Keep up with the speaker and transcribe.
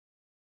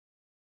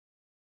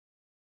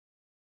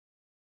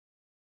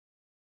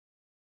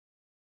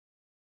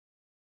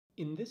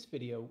In this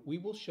video, we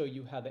will show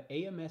you how the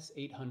AMS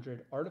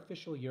 800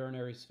 artificial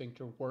urinary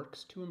sphincter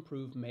works to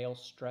improve male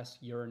stress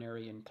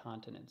urinary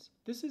incontinence.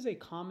 This is a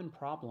common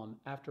problem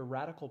after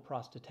radical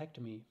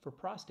prostatectomy for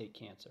prostate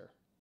cancer.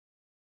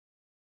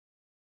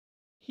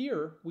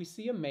 Here, we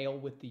see a male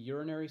with the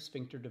urinary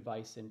sphincter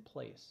device in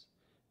place.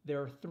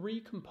 There are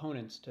three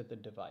components to the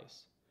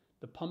device: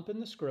 the pump in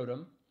the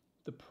scrotum,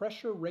 the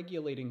pressure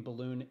regulating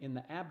balloon in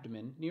the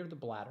abdomen near the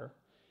bladder,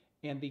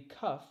 and the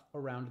cuff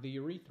around the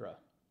urethra.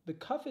 The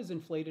cuff is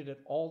inflated at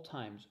all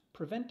times,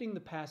 preventing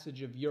the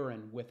passage of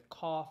urine with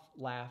cough,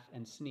 laugh,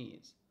 and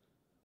sneeze.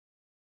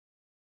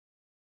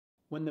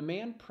 When the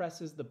man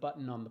presses the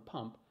button on the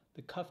pump,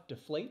 the cuff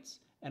deflates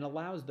and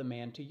allows the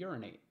man to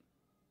urinate.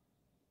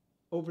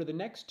 Over the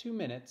next 2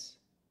 minutes,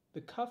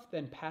 the cuff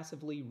then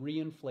passively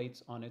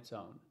reinflates on its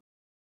own.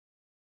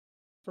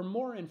 For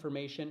more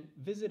information,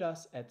 visit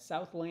us at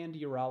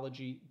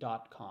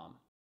southlandurology.com.